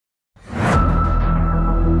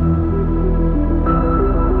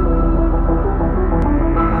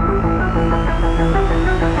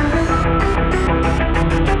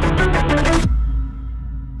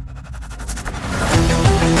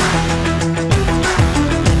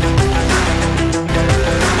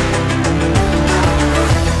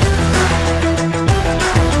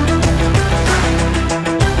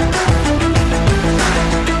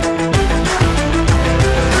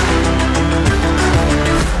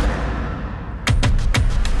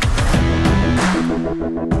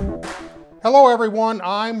Hello everyone,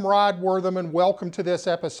 I'm Rod Wortham and welcome to this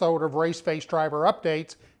episode of Raceface Driver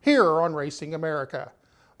Updates here on Racing America.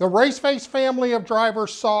 The Raceface family of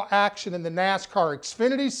drivers saw action in the NASCAR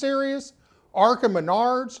Xfinity Series, ARCA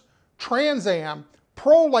Menards, Trans Am,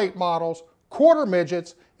 Pro Late Models, Quarter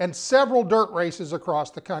Midgets, and several dirt races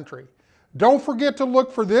across the country. Don't forget to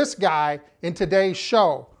look for this guy in today's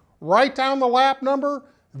show. Write down the lap number,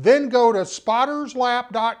 then go to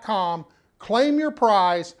spotterslap.com, claim your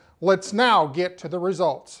prize. Let's now get to the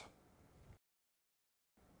results.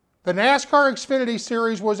 The NASCAR Xfinity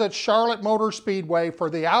Series was at Charlotte Motor Speedway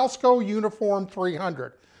for the Alsco Uniform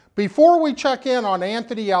 300. Before we check in on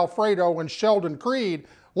Anthony Alfredo and Sheldon Creed,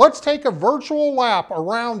 let's take a virtual lap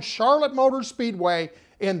around Charlotte Motor Speedway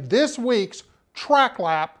in this week's Track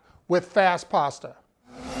Lap with Fast Pasta.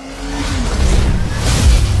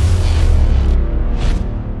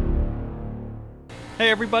 Hey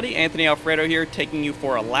everybody, Anthony Alfredo here, taking you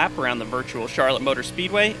for a lap around the virtual Charlotte Motor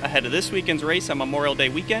Speedway ahead of this weekend's race on Memorial Day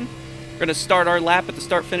weekend. We're going to start our lap at the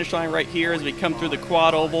start-finish line right here as we come through the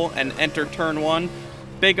quad oval and enter turn 1.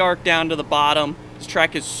 Big arc down to the bottom. This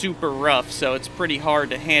track is super rough, so it's pretty hard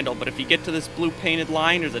to handle, but if you get to this blue painted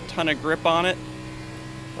line, there's a ton of grip on it.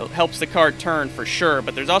 It helps the car turn for sure,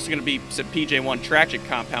 but there's also going to be some PJ1 traction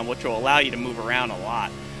compound, which will allow you to move around a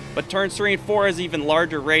lot. But turns 3 and 4 has even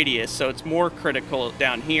larger radius, so it's more critical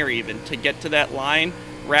down here even to get to that line,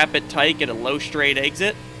 wrap it tight, get a low straight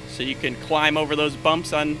exit, so you can climb over those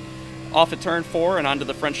bumps off of turn 4 and onto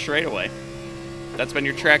the front straightaway. That's been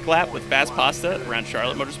your track lap with Fast Pasta around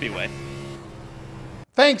Charlotte Motor Speedway.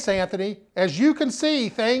 Thanks, Anthony. As you can see,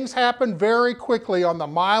 things happen very quickly on the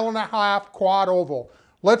mile-and-a-half quad oval.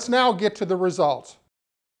 Let's now get to the results.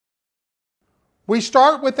 We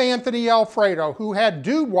start with Anthony Alfredo, who had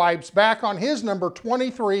dew wipes back on his number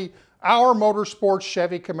 23 Our Motorsports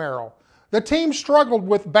Chevy Camaro. The team struggled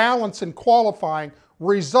with balance in qualifying,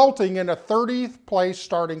 resulting in a 30th place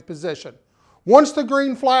starting position. Once the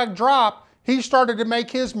green flag dropped, he started to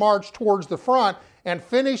make his march towards the front and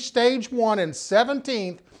finished stage 1 in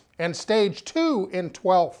 17th and stage 2 in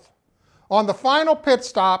 12th. On the final pit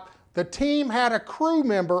stop, the team had a crew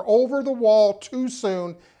member over the wall too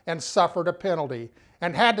soon and suffered a penalty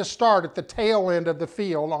and had to start at the tail end of the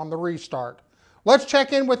field on the restart. Let's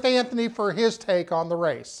check in with Anthony for his take on the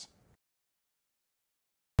race.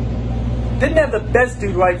 Didn't have the best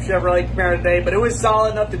dew wipe Chevrolet Camaro today, but it was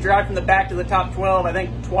solid enough to drive from the back to the top 12, I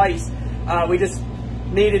think twice. We just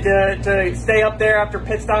needed to stay up there after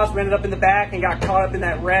pit stops. We ended up in the back and got caught up in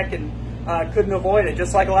that wreck and couldn't avoid it,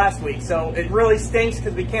 just like last week. So it really stinks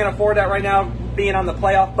because we can't afford that right now, being on the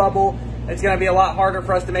playoff bubble. It's going to be a lot harder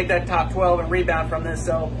for us to make that top 12 and rebound from this.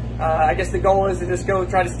 So I guess the goal is to just go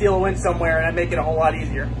try to steal a win somewhere and make it a whole lot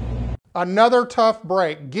easier. Another tough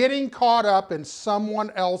break, getting caught up in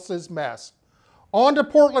someone else's mess. On to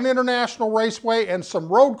Portland International Raceway and some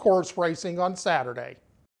road course racing on Saturday.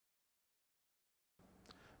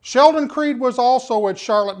 Sheldon Creed was also at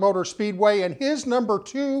Charlotte Motor Speedway in his number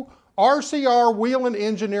 2 RCR Whelen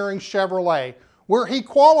Engineering Chevrolet, where he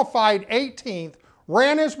qualified 18th,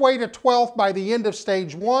 ran his way to 12th by the end of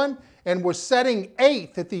stage 1, and was setting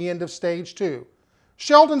 8th at the end of stage 2.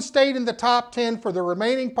 Sheldon stayed in the top 10 for the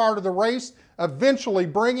remaining part of the race, eventually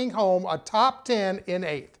bringing home a top 10 in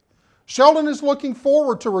 8th. Sheldon is looking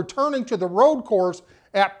forward to returning to the road course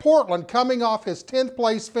at Portland, coming off his 10th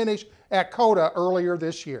place finish at COTA earlier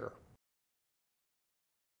this year.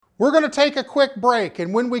 We're going to take a quick break,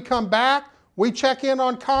 and when we come back, we check in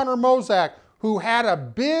on Connor Mosack, who had a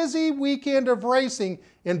busy weekend of racing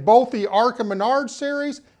in both the ARCA Menards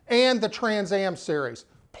Series and the Trans Am Series,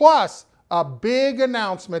 plus a big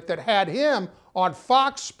announcement that had him on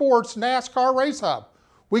Fox Sports NASCAR Race Hub.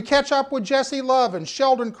 We catch up with Jesse Love and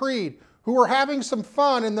Sheldon Creed, who are having some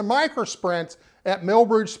fun in the micro sprints at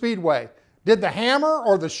Millbridge Speedway. Did the Hammer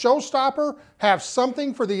or the Showstopper have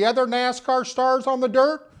something for the other NASCAR stars on the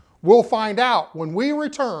dirt? We'll find out when we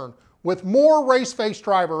return with more Raceface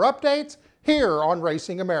Driver Updates here on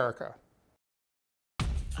Racing America.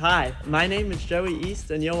 Hi, my name is Joey East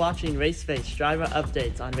and you're watching Raceface Driver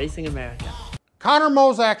Updates on Racing America. Connor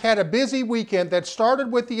Mosack had a busy weekend that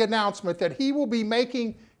started with the announcement that he will be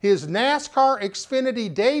making his NASCAR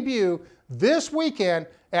Xfinity debut this weekend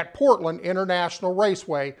at Portland International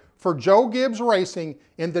Raceway for Joe Gibbs Racing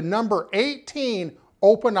in the number 18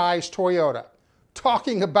 Open Eyes Toyota.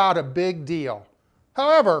 Talking about a big deal.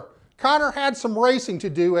 However, Connor had some racing to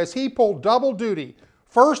do as he pulled double duty,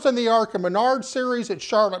 first in the ARCA Menards Series at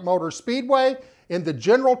Charlotte Motor Speedway in the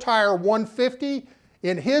General Tire 150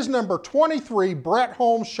 in his number 23 Brett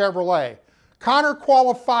Holmes Chevrolet. Connor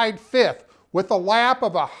qualified 5th with a lap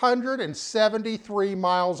of 173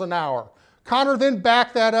 miles an hour. Connor then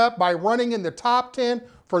backed that up by running in the top 10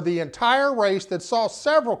 for the entire race that saw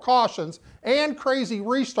several cautions and crazy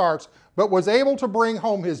restarts, but was able to bring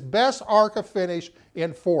home his best ARCA finish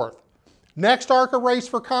in 4th. Next ARCA race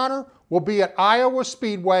for Connor will be at Iowa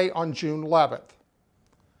Speedway on June 11th.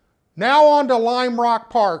 Now on to Lime Rock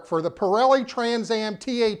Park for the Pirelli Trans Am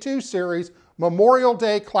TA2 Series Memorial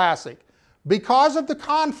Day Classic. Because of the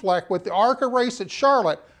conflict with the ARCA race at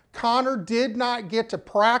Charlotte, Connor did not get to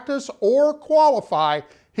practice or qualify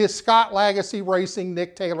his Scott Lagacy Racing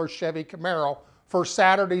Nick Taylor Chevy Camaro for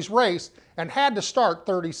Saturday's race and had to start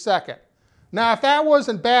 32nd. Now, if that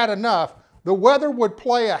wasn't bad enough, the weather would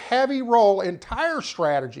play a heavy role in tire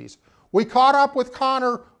strategies. We caught up with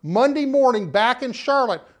Connor Monday morning back in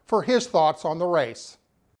Charlotte for his thoughts on the race.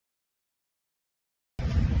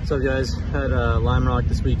 What's up, guys? Had Lime Rock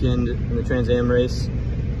this weekend in the Trans Am race.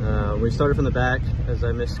 We started from the back as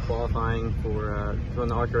I missed qualifying for run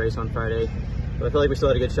the ARCA race on Friday. But I feel like we still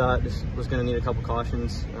had a good shot. Just was going to need a couple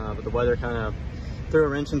cautions, but the weather kind of threw a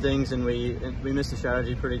wrench in things, and we missed the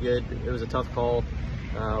strategy pretty good. It was a tough call.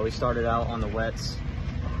 We started out on the wets,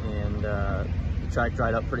 and the track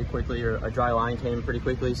dried up pretty quickly, or a dry line came pretty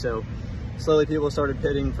quickly. So slowly people started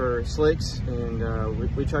pitting for slicks,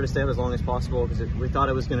 and we tried to stay up as long as possible because we thought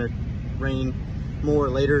it was going to rain more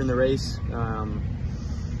later in the race.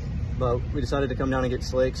 But we decided to come down and get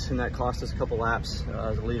slicks, and that cost us a couple laps.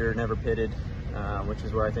 The leader never pitted, which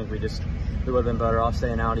is where I think we would have been better off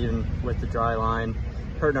staying out even with the dry line.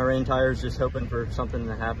 Hurting our rain tires, just hoping for something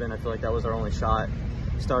to happen. I feel like that was our only shot,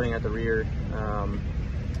 starting at the rear.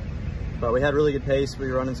 But we had really good pace. We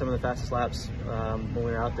were running some of the fastest laps when we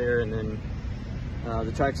were out there, and then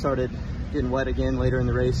the track started getting wet again later in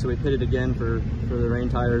the race, so we pitted again for the rain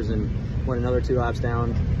tires and went another 2 laps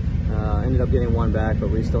down. Ended up getting 1 back, but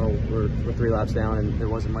we still were 3 laps down, and there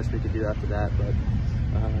wasn't much we could do after that. But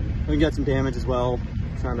we got some damage as well,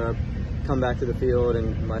 trying to come back to the field,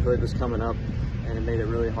 and my hood was coming up, and it made it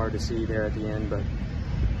really hard to see there at the end. But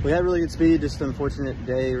we had really good speed, just an unfortunate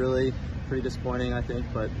day, really pretty disappointing, I think.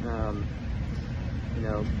 But you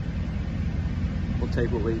know, we'll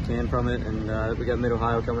take what we can from it, and we got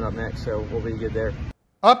Mid-Ohio coming up next, so we'll be good there.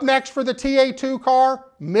 Up next for the TA2 car,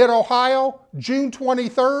 Mid-Ohio, June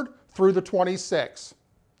 23rd through the 26th.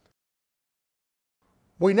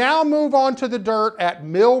 We now move on to the dirt at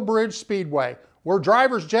Millbridge Speedway, where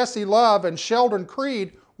drivers Jesse Love and Sheldon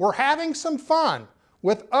Creed were having some fun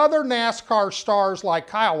with other NASCAR stars like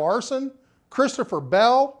Kyle Larson, Christopher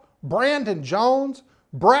Bell, Brandon Jones,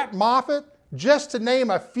 Brett Moffitt, just to name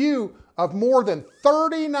a few of more than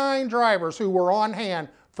 39 drivers who were on hand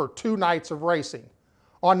for 2 nights of racing.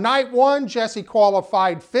 On night 1, Jesse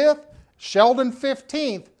qualified 5th, Sheldon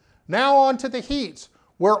 15th. Now on to the heats,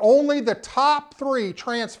 where only the top 3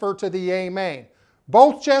 transfer to the A-Main.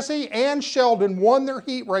 Both Jesse and Sheldon won their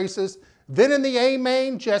heat races. Then in the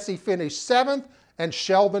A-Main, Jesse finished 7th and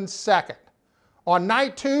Sheldon 2nd. On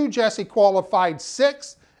night 2, Jesse qualified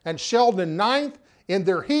 6th and Sheldon 9th. In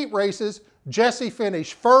their heat races, Jesse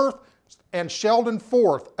finished 1st and Sheldon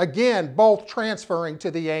 4th. Again, both transferring to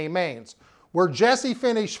the A-Mains, where Jesse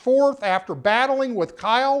finished 4th after battling with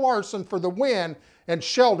Kyle Larson for the win, and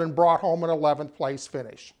Sheldon brought home an 11th place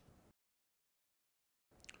finish.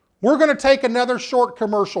 We're going to take another short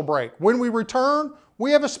commercial break. When we return,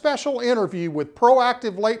 we have a special interview with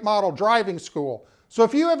Proactive Late Model Driving School. So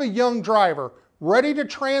if you have a young driver ready to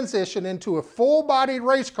transition into a full-bodied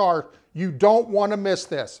race car, you don't want to miss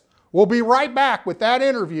this. We'll be right back with that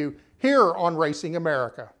interview here on Racing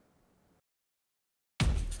America.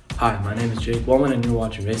 Hi, my name is Jake Wellman, and you're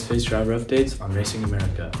watching Raceface Driver Updates on Racing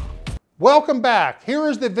America. Welcome back. Here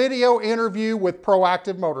is the video interview with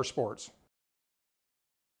Proactive Motorsports.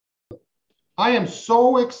 I am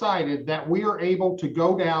so excited that we are able to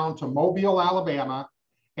go down to Mobile, Alabama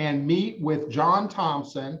and meet with John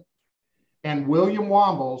Thompson and William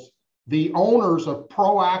Wombles, the owners of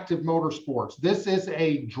Proactive Motorsports. This is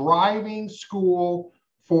a driving school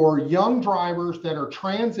for young drivers that are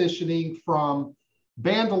transitioning from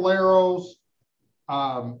bandoleros,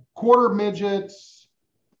 quarter midgets,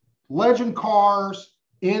 legend cars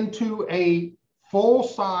into a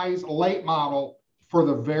full-size late model for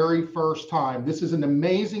the very first time. This is an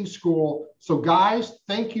amazing school. So guys,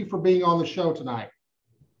 thank you for being on the show tonight.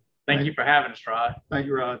 Thank you for having us, Rod. Thank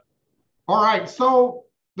you, Rod. All right, so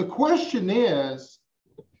the question is,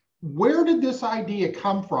 where did this idea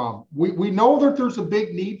come from? We know that there's a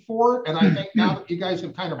big need for it, and I think now that you guys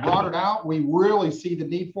have kind of brought it out, we really see the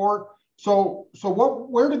need for it. So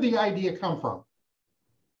where did the idea come from?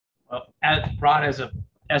 Well, Rod,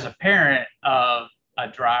 as a parent of a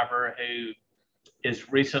driver who has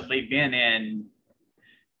recently been in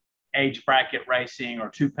age bracket racing or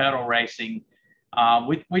two pedal racing.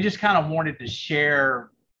 We just kind of wanted to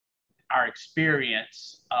share our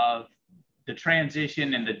experience of the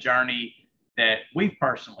transition and the journey that we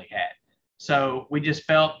personally had. So we just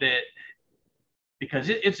felt that because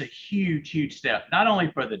it's a huge step, not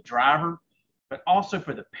only for the driver, but also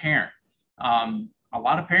for the parent. A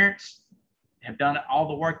lot of parents have done all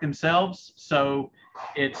the work themselves. So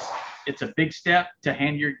it's a big step to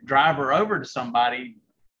hand your driver over to somebody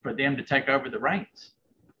for them to take over the reins.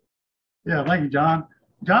 Yeah, thank you, John.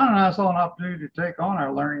 John and I saw an opportunity to take on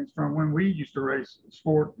our learnings from when we used to race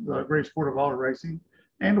sport, the great sport of auto racing,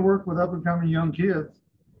 and to work with up and coming young kids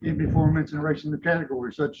in before mentioned racing the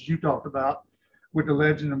categories, such as you talked about with the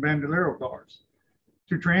Legend and Bandolero cars,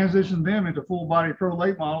 to transition them into full body pro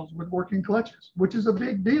late models with working clutches, which is a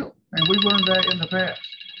big deal. And we've learned that in the past.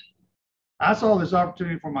 I saw this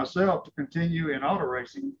opportunity for myself to continue in auto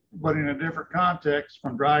racing, but in a different context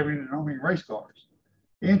from driving and owning race cars,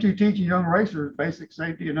 and to teach young racers basic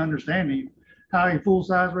safety and understanding how a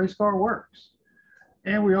full-size race car works.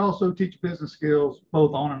 And we also teach business skills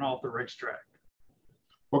both on and off the racetrack.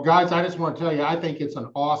 Well, guys, I just want to tell you, I think it's an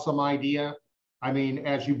awesome idea. I mean,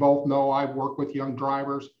 as you both know, I work with young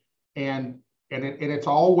drivers, and it's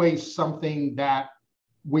always something that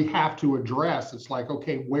we have to address. It's like,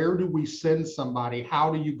 okay, where do we send somebody?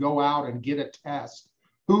 How do you go out and get a test?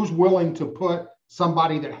 Who's willing to put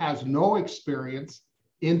somebody that has no experience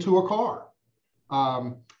into a car?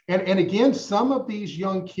 And again, some of these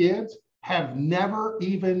young kids have never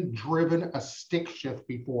even driven a stick shift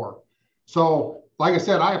before. So like I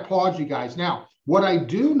said, I applaud you guys. Now, what I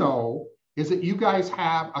do know is that you guys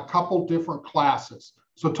have a couple different classes.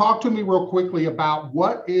 So talk to me real quickly about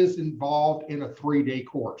what is involved in a 3-day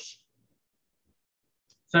course.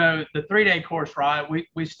 So the 3-day course, right,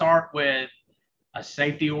 we start with a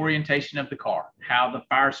safety orientation of the car, how the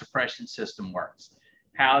fire suppression system works,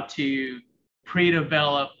 how to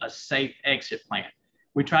pre-develop a safe exit plan.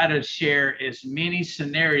 We try to share as many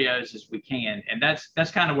scenarios as we can, and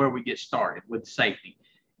that's kind of where we get started with safety.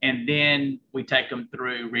 And then we take them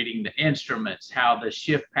through reading the instruments, how the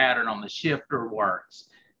shift pattern on the shifter works,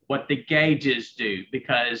 what the gauges do,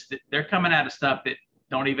 because they're coming out of stuff that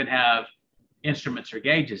don't even have instruments or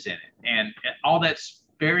gauges in it. And all that's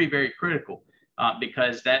very, very critical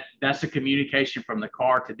because that's a communication from the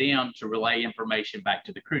car to them to relay information back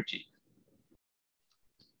to the crew chief.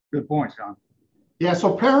 Good point, John. Yeah,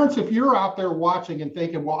 so parents, if you're out there watching and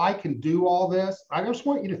thinking, well, I can do all this, I just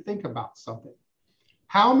want you to think about something.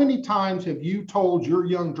 How many times have you told your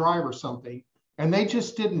young driver something and they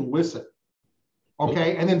just didn't listen?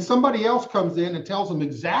 Okay, and then somebody else comes in and tells them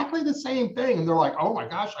exactly the same thing, and they're like, oh my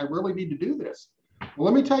gosh, I really need to do this.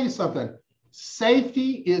 Well, let me tell you something.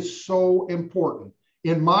 Safety is so important.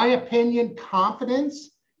 In my opinion,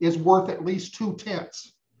 confidence is worth at least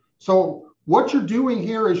 2/10. So what you're doing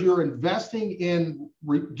here is you're investing in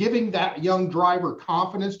giving that young driver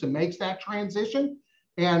confidence to make that transition,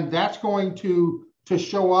 and that's going to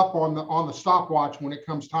show up on the stopwatch when it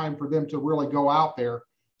comes time for them to really go out there.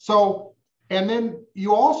 So, and then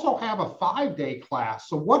you also have a 5-day class.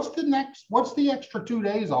 So what's the extra 2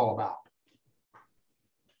 days all about?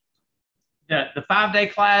 The 5-day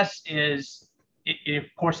class is, of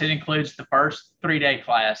course, it includes the first 3-day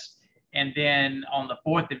class. And then on the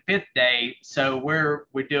 4th and 5th day, so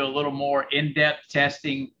we do a little more in-depth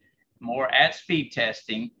testing, more at-speed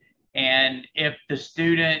testing. And if the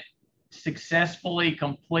student successfully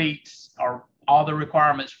completes all the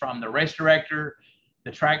requirements from the race director,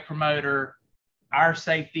 the track promoter, our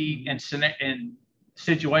safety and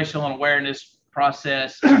situational awareness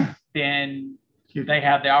process, then they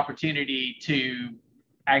have the opportunity to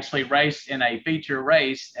actually race in a feature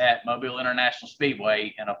race at Mobile International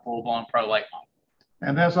Speedway in a full-blown pro late model.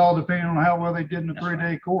 And that's all depending on how well they did in the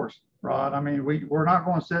 3-day course, Rod. I mean, we're not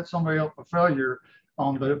going to set somebody up for failure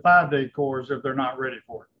on the 5-day course if they're not ready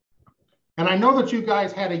for it. And I know that you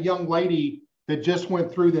guys had a young lady that just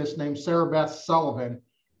went through this named Sarah Beth Sullivan.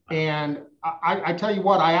 And I tell you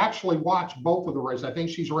what, I actually watched both of the races. I think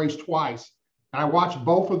she's raced twice. And I watched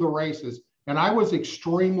both of the races, and I was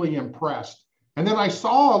extremely impressed. And then I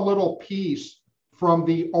saw a little piece from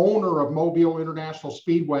the owner of Mobile International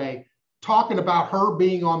Speedway talking about her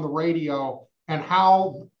being on the radio and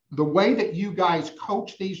how the way that you guys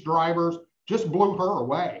coach these drivers just blew her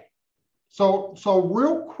away. So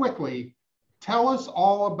real quickly, tell us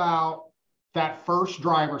all about that first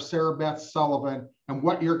driver, Sarah Beth Sullivan, and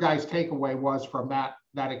what your guys' takeaway was from that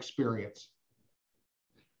experience.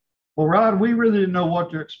 Well, Rod, we really didn't know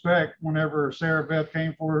what to expect whenever Sarah Beth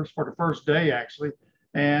came for us for the first day, actually.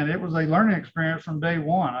 And it was a learning experience from day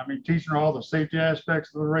one. I mean, teaching her all the safety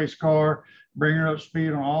aspects of the race car, bringing her up to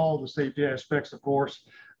speed on all the safety aspects, of course,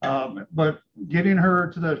 but getting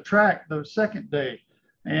her to the track the second day.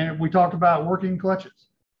 And we talked about working clutches.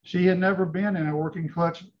 She had never been in a working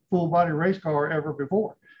clutch full body race car ever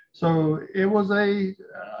before. So it was a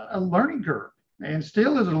learning curve, and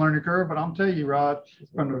still is a learning curve. But I'm telling you, Rod,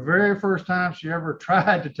 from the very first time she ever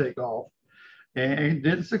tried to take off and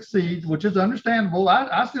didn't succeed, which is understandable.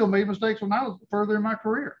 I still made mistakes when I was further in my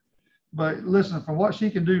career. But listen, from what she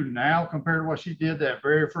can do now compared to what she did that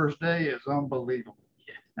very first day is unbelievable.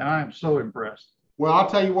 And I am so impressed. Well, I'll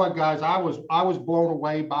tell you what, guys, I was blown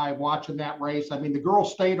away by watching that race. I mean, the girl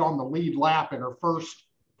stayed on the lead lap in her first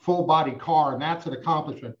full body car, and that's an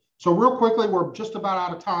accomplishment. So real quickly, we're just about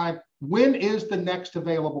out of time. When is the next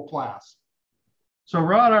available class? So,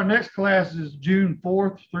 Rod, our next class is June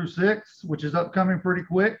 4th through 6th, which is upcoming pretty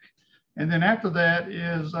quick. And then after that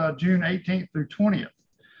is June 18th through 20th.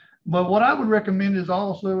 But what I would recommend is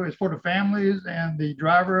also is for the families and the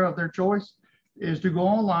driver of their choice is to go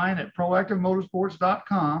online at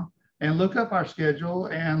proactivemotorsports.com and look up our schedule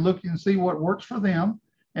and look and see what works for them.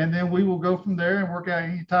 And then we will go from there and work out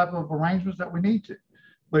any type of arrangements that we need to.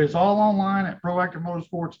 But it's all online at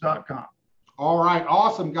proactivemotorsports.com. All right.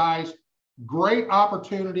 Awesome, guys. Great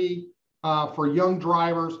opportunity for young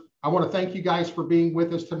drivers. I want to thank you guys for being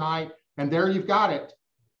with us tonight. And there you've got it.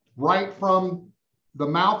 Right from the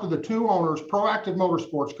mouth of the two owners, Proactive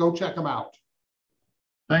Motorsports. Go check them out.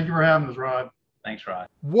 Thank you for having us, Rod. Thanks, Rod.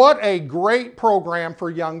 What a great program for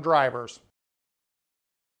young drivers.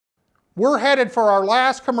 We're headed for our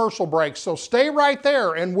last commercial break, so stay right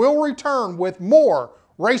there and we'll return with more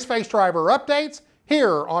Raceface driver updates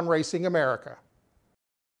here on Racing America.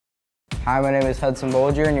 Hi, my name is Hudson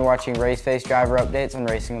Bolger and you're watching Raceface driver updates on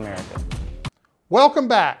Racing America. Welcome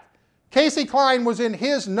back. Casey Klein was in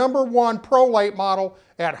his #1 Pro Late model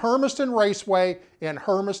at Hermiston Raceway in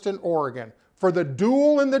Hermiston, Oregon for the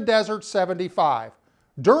Duel in the Desert 75.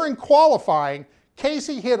 During qualifying,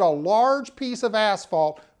 Casey hit a large piece of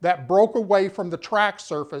asphalt that broke away from the track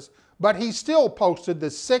surface, but he still posted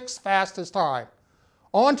the 6th fastest time.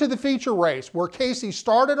 On to the feature race, where Casey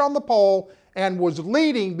started on the pole and was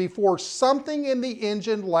leading before something in the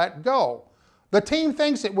engine let go. The team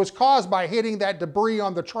thinks it was caused by hitting that debris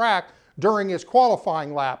on the track during his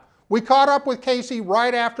qualifying lap. We caught up with Casey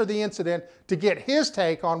right after the incident to get his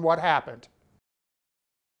take on what happened.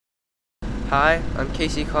 Hi, I'm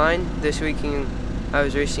Casey Klein. This weekend I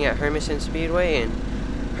was racing at Hermiston Speedway in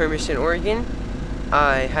Hermiston, Oregon.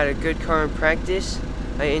 I had a good car in practice.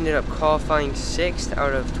 I ended up qualifying 6th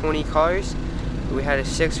out of 20 cars. We had a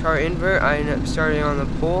 6-car invert. I ended up starting on the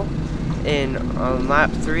pole. And on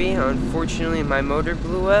lap 3, unfortunately, my motor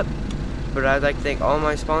blew up. But I'd like to thank all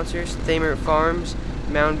my sponsors: Thamer Farms,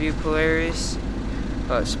 Mountain View Polaris,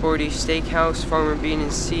 Sporty Steakhouse, Farmer Bean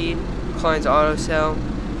and Seed, Klein's Auto Cell,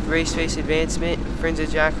 Raceface Advancement, Friends of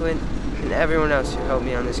Jacqueline, and everyone else who helped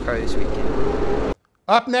me on this car this weekend.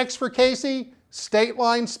 Up next for Casey, State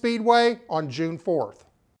Line Speedway on June 4th.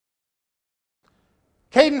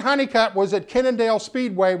 Caden Honeycutt was at Kennedale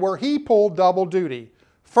Speedway where he pulled double duty.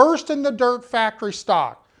 First in the dirt factory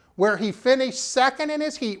stock, where he finished 2nd in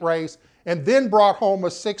his heat race and then brought home a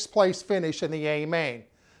 6th place finish in the A main.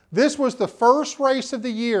 This was the first race of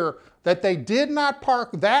the year that they did not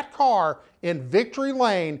park that car in victory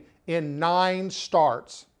lane in 9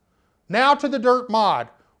 starts. Now to the dirt mod,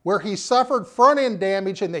 where he suffered front end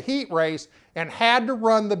damage in the heat race and had to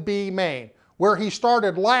run the B main, where he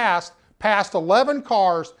started last, passed 11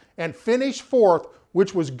 cars, and finished 4th,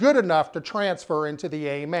 which was good enough to transfer into the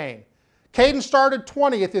A main. Caden started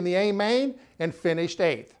 20th in the A main and finished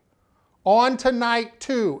 8th. On to night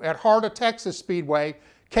 2 at Heart of Texas Speedway,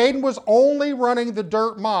 Caden was only running the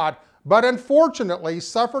dirt mod, but unfortunately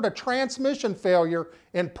suffered a transmission failure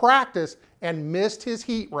in practice and missed his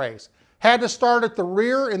heat race. Had to start at the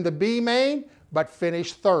rear in the B main, but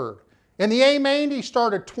finished 3rd. In the A main, he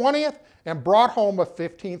started 20th and brought home a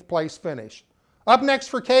 15th place finish. Up next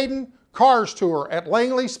for Caden, Cars Tour at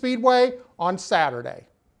Langley Speedway on Saturday.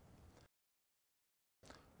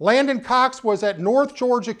 Landon Cox was at North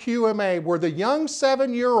Georgia QMA, where the young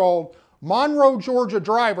 7-year-old Monroe, Georgia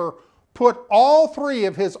driver put all 3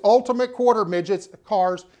 of his Ultimate Quarter Midgets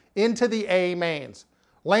cars into the A mains.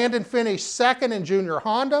 Landon finished 2nd in Junior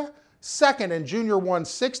Honda, 2nd in Junior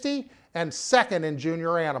 160, and 2nd in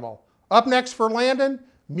Junior Animal. Up next for Landon,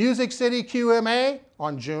 Music City QMA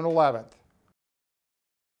on June 11th.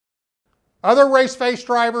 Other Raceface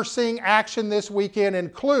drivers seeing action this weekend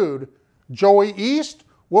include Joey East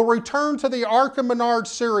will return to the ARCA Menard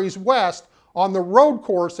Series West on the road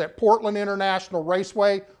course at Portland International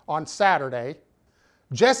Raceway on Saturday.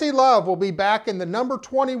 Jesse Love will be back in the number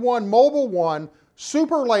 21 Mobil 1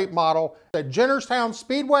 Super Late model at Jennerstown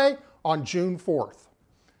Speedway on June 4th.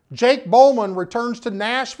 Jake Bowman returns to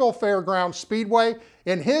Nashville Fairgrounds Speedway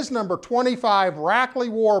in his number 25 Rackley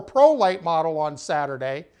War Pro Late model on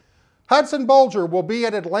Saturday. Hudson Bolger will be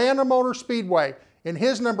at Atlanta Motor Speedway in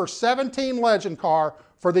his number 17 Legend car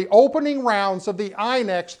for the opening rounds of the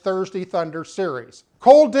INEX Thursday Thunder Series.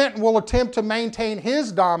 Cole Denton will attempt to maintain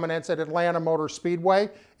his dominance at Atlanta Motor Speedway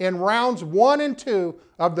in rounds 1 and 2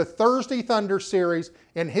 of the Thursday Thunder Series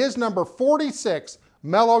in his number 46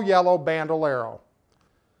 Mellow Yellow Bandolero.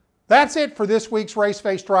 That's it for this week's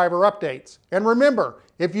Raceface Driver Updates. And remember,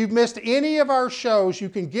 if you've missed any of our shows, you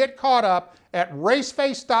can get caught up at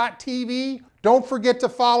raceface.tv. Don't forget to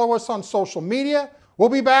follow us on social media. We'll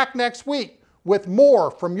be back next week with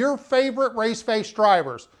more from your favorite Raceface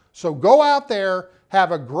drivers. So go out there,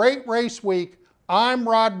 have a great race week. I'm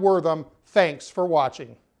Rod Wortham. Thanks for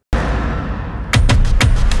watching.